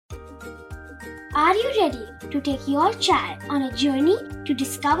Are you ready to take your child on a journey to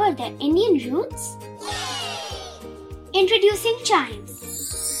discover their Indian roots? Introducing Chimes,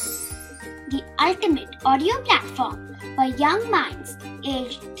 the ultimate audio platform for young minds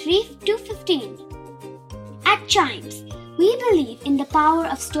aged 3 to 15. At Chimes, we believe in the power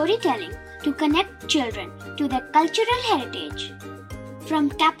of storytelling to connect children to their cultural heritage. From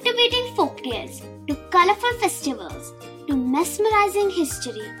captivating folktales to colorful festivals to mesmerizing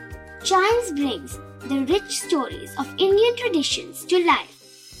history, Chimes brings the rich stories of Indian traditions to life.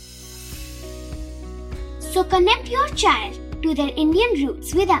 So connect your child to their Indian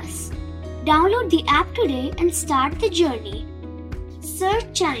roots with us. Download the app today and start the journey. Search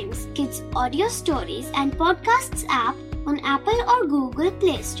Chimes Kids Audio Stories and Podcasts app on Apple or Google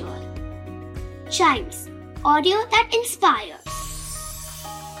Play Store. Chimes, audio that inspires.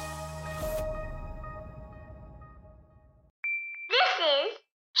 This is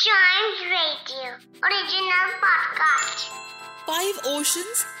Chimes Radio, original podcast. 5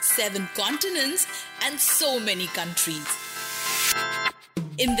 oceans, 7 continents, and so many countries.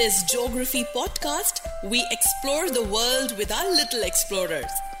 In this geography podcast, we explore the world with our little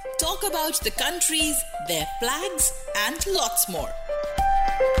explorers. Talk about the countries, their flags, and lots more.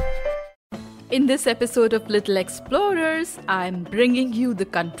 In this episode of Little Explorers, I'm bringing you the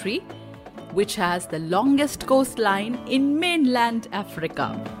country which has the longest coastline in mainland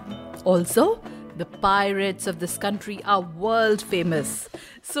Africa. Also, the pirates of this country are world famous.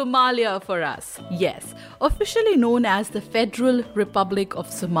 Somalia for us. Yes, officially known as the Federal Republic of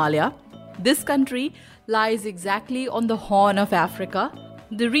Somalia. This country lies exactly on the Horn of Africa,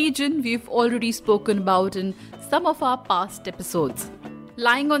 the region we've already spoken about in some of our past episodes.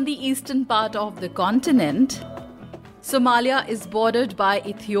 Lying on the eastern part of the continent, Somalia is bordered by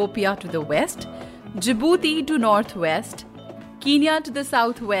Ethiopia to the west, Djibouti to northwest, Kenya to the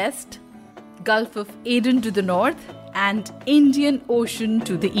southwest, Gulf of Aden to the north, and Indian Ocean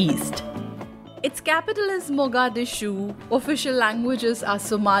to the east. Its capital is Mogadishu, official languages are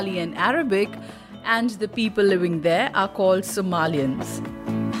Somali and Arabic, and the people living there are called Somalians.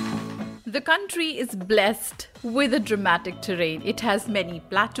 The country is blessed with a dramatic terrain. It has many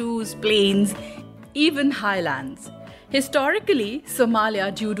plateaus, plains, even highlands. Historically,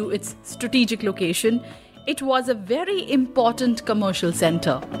 Somalia, due to its strategic location, it was a very important commercial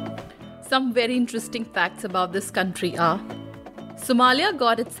center. Some very interesting facts about this country are: Somalia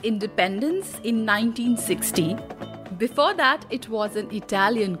got its independence in 1960. Before that, it was an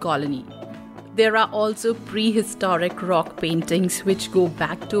Italian colony. There are also prehistoric rock paintings which go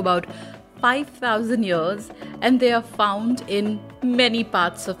back to about 5,000 years, and they are found in many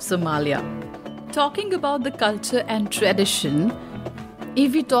parts of Somalia. Talking about the culture and tradition,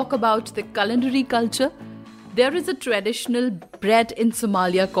 if we talk about the culinary culture, there is a traditional bread in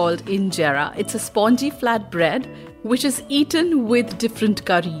Somalia called injera. It's a spongy flat bread which is eaten with different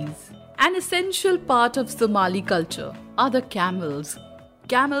curries. An essential part of Somali culture are the camels.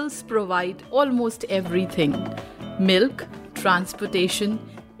 Camels provide almost everything: milk, transportation,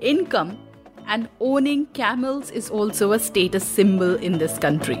 income, and owning camels is also a status symbol in this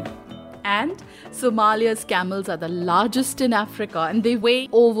country. And Somalia's camels are the largest in Africa and they weigh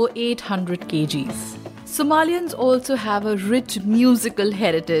over 800 kgs. Somalians also have a rich musical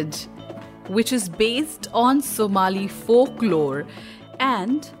heritage, which is based on Somali folklore,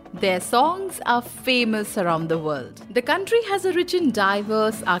 and their songs are famous around the world. The country has a rich and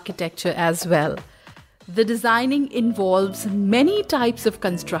diverse architecture as well. The designing involves many types of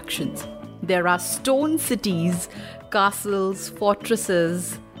constructions. There are stone cities, castles,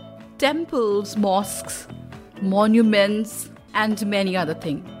 fortresses, temples, mosques, monuments, and many other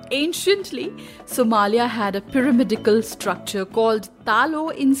things. Anciently, Somalia had a pyramidical structure called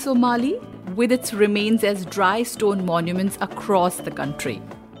Talo in Somali, with its remains as dry stone monuments across the country.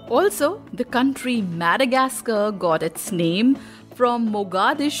 Also, the country Madagascar got its name from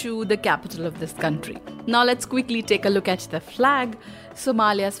Mogadishu, the capital of this country. Now let's quickly take a look at the flag.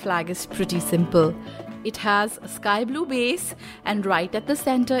 Somalia's flag is pretty simple. It has a sky blue base, and right at the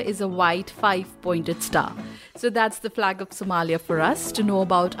center is a white 5-pointed star. So that's the flag of Somalia for us. To know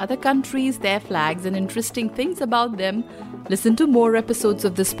about other countries, their flags, and interesting things about them, listen to more episodes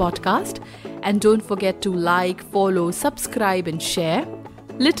of this podcast. And don't forget to like, follow, subscribe, and share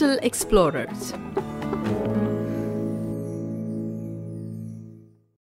Little Explorers.